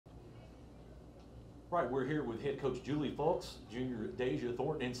Right, we're here with head coach Juli Fulks, junior Dasia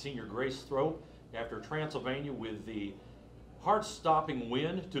Thornton, and senior Grace Thrope after Transylvania with the heart-stopping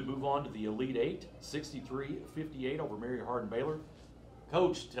win to move on to the Elite Eight, 63-58 over Mary Hardin-Baylor.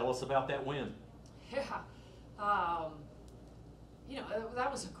 Coach, tell us about that win. Yeah,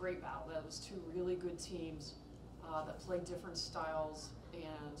 that was a great battle. That was two really good teams that played different styles,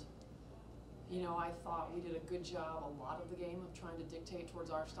 and I thought we did a good job a lot of the game of trying to dictate towards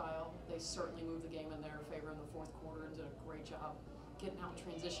our style. They certainly moved the game in their favor in the fourth quarter and did a great job getting out in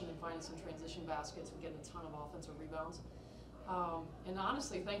transition and finding some transition baskets and getting a ton of offensive rebounds. And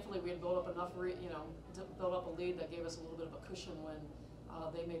honestly, thankfully, we had built up enough, built up a lead that gave us a little bit of a cushion when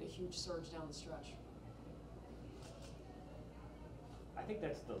they made a huge surge down the stretch. I think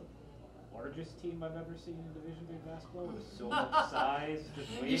that's the largest team I've ever seen in Division III basketball with so much size. Just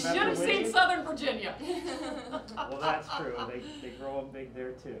wave you should after have seen wave. Southern Virginia. Well, that's true. They grow up big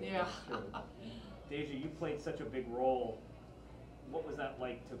there too. Yeah. That's true. Dasia, you played such a big role. What was that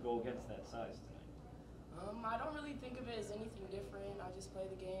like to go against that size tonight? I don't really think of it as anything different. I just play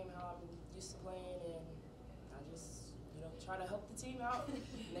the game how I'm used to playing, and I just try to help the team out. And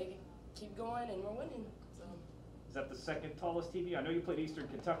they keep going, and we're winning. So. Is that the second tallest team? I know you played Eastern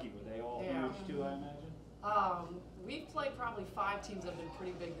Kentucky. Were they all huge too, I imagine? We've played probably 5 teams that have been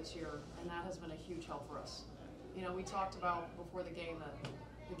pretty big this year, and that has been a huge help for us. We talked about before the game that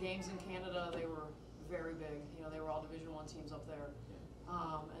the games in Canada, they were very big. They were all Division I teams up there.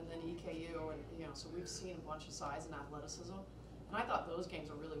 And then EKU, and so we've seen a bunch of size and athleticism. And I thought those games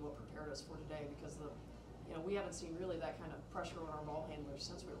are really what prepared us for today, because we haven't seen really that kind of pressure on our ball handlers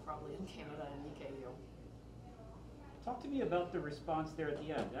since we were probably in Canada and EKU. Talk to me about the response there at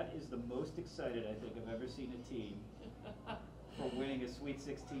the end. That is the most excited I think I've ever seen a team for winning a Sweet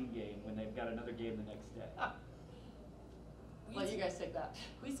 16 game when they've got another game the next day. Let you guys take that.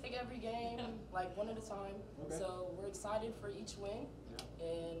 We take every game like one at a time. Okay. So we're excited for each win,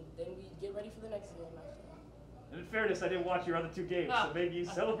 and then we get ready for the next game after that. And in fairness, I didn't watch your other 2 games, so maybe you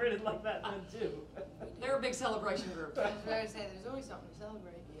celebrated like that then too. They're a big celebration group. I was going to say, there's always something to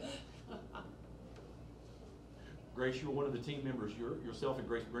celebrate. Yeah. Grace, you're one of the team members. Yourself and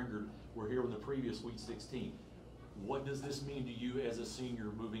Grace Bringard were here in the previous Sweet 16. What does this mean to you as a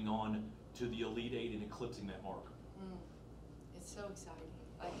senior moving on to the Elite Eight and eclipsing that mark? It's so exciting.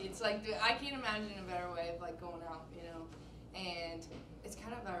 It's like I can't imagine a better way of going out, and it's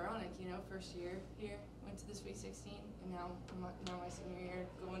kind of ironic, first year here, went to the Sweet 16, and now my senior year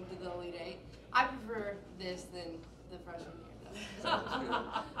going to the Elite Eight. I prefer this than the freshman year,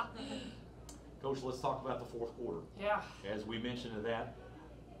 though. Coach, let's talk about the fourth quarter. Yeah. As we mentioned that,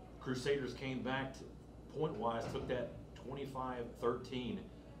 Crusaders came back point-wise, took that 25-13.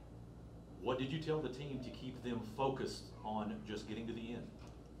 What did you tell the team to keep them focused on just getting to the end?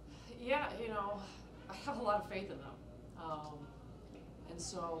 Yeah, I have a lot of faith in them. And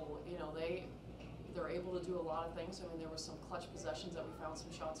so, they're able to do a lot of things. There were some clutch possessions that we found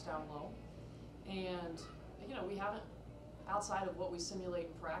some shots down low. And, we haven't, outside of what we simulate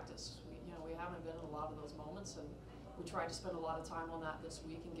in practice, we haven't been in a lot of those moments, and we tried to spend a lot of time on that this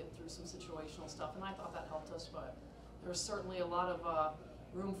week and get through some situational stuff, and I thought that helped us, but there's certainly a lot of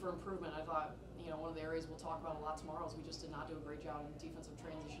room for improvement. I thought, one of the areas we'll talk about a lot tomorrow is we just did not do a great job in defensive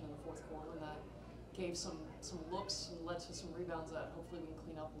transition in the fourth quarter, and that gave some looks and led to some rebounds that hopefully we can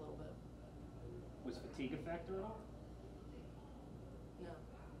clean up a little bit. Was fatigue a factor at all? No.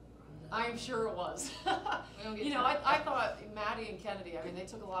 I'm sure it was. I thought Maddie and Kennedy, they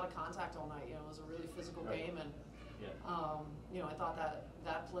took a lot of contact all night. It was a really physical game, and I thought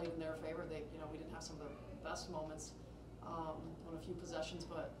that played in their favor. We didn't have some of the best moments on a few possessions,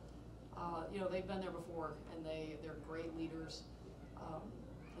 but they've been there before, and they're great leaders.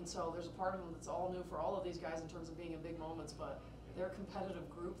 And so there's a part of them that's all new for all of these guys in terms of being in big moments, but they're a competitive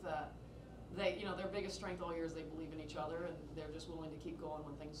group that their biggest strength all year is they believe in each other, and they're just willing to keep going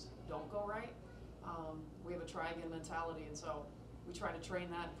when things don't go right. We have a try again mentality, and so we try to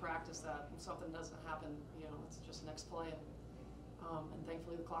train that and practice that. If something doesn't happen, it's just next play, and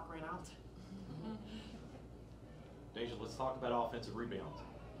thankfully the clock ran out. Dasia, let's talk about offensive rebounds.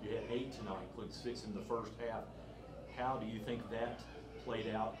 You had 8 tonight, including 6 in the first half. How do you think that played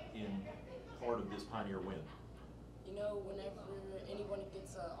out in part of this Pioneer win? Whenever anyone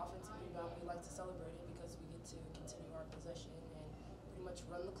gets an offensive rebound, we like to celebrate it because we get to continue our possession and pretty much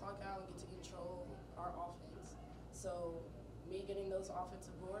run the clock out and get to control our offense. So me getting those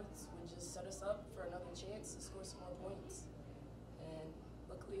offensive boards would just set us up for another chance to score some more points. And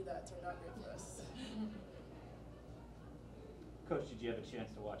luckily that turned out great for us. Coach, did you have a chance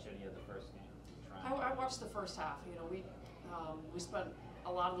to watch any of the first game? I watched the first half. We spent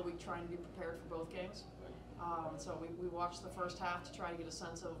a lot of the week trying to be prepared for both games. So we watched the first half to try to get a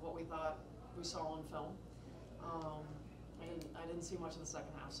sense of what we thought we saw on film. I didn't see much of the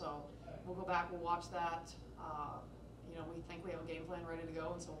second half, so we'll go back, we'll watch that. You know, we think we have a game plan ready to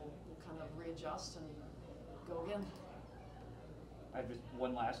go, and so we'll kind of readjust and go again. I have just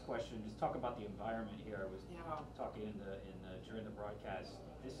one last question. Just talk about the environment here. I was talking during the broadcast.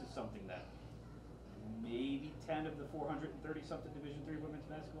 This is something that maybe 10 of the 430-something Division III women's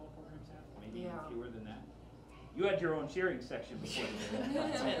basketball programs have, maybe even fewer than that. You had your own cheering section before the game.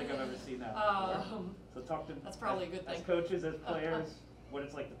 I don't think I've ever seen that before. So talk to that's probably a good thing. As coaches, as players, what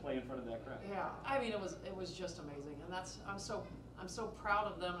it's like to play in front of that crowd. Yeah, I mean it was just amazing, and I'm so proud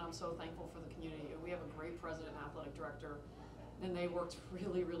of them, and I'm so thankful for the community. We have a great president and athletic director, and they worked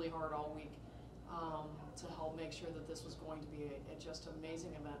really, really hard all week to help make sure that this was going to be a just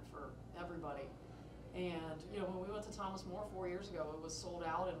amazing event for everybody. And you know, when we went to Thomas More 4 years ago, it was sold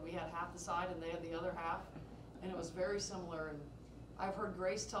out, and we had half the side, and they had the other half, and it was very similar. And I've heard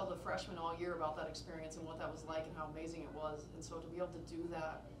Grace tell the freshmen all year about that experience and what that was like and how amazing it was. And so to be able to do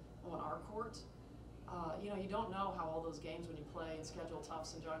that on our court, you know, you don't know how all those games when you play in Schedule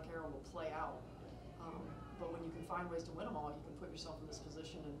Toughs and John Carroll will play out. But when you can find ways to win them all, you can put yourself in this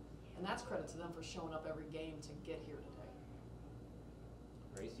position, and that's credit to them for showing up every game to get here today.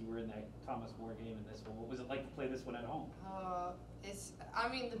 Grace, you were in that Thomas More game in this one. What was it like to play this one at home? I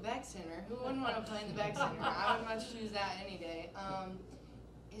mean, the Beck Center. Who wouldn't want to play in the Beck Center? I would much choose that any day.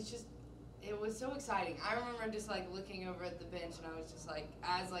 It was so exciting. I remember just like looking over at the bench, and I was just like,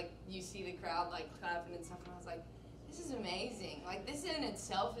 as like you see the crowd like clapping and stuff, and I was like, this is amazing. Like this in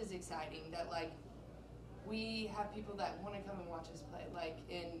itself is exciting. That like we have people that want to come and watch us play, like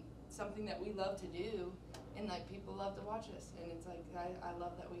in something that we love to do, and like people love to watch us, and it's like I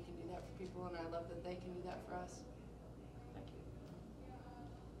love that we can do that for people, and I love that they can do that for us. Thank you.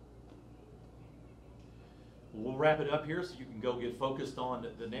 We'll wrap it up here so you can go get focused on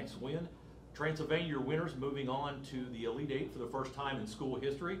the next win. Transylvania, your winners, moving on to the Elite Eight for the first time in school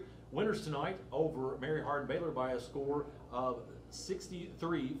history. Winners tonight over Mary Hardin-Baylor by a score of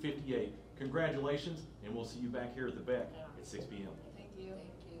 63-58. Congratulations, and we'll see you back here at the Beck at 6 p.m. Thank you.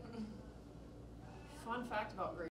 Fun fact about Grace.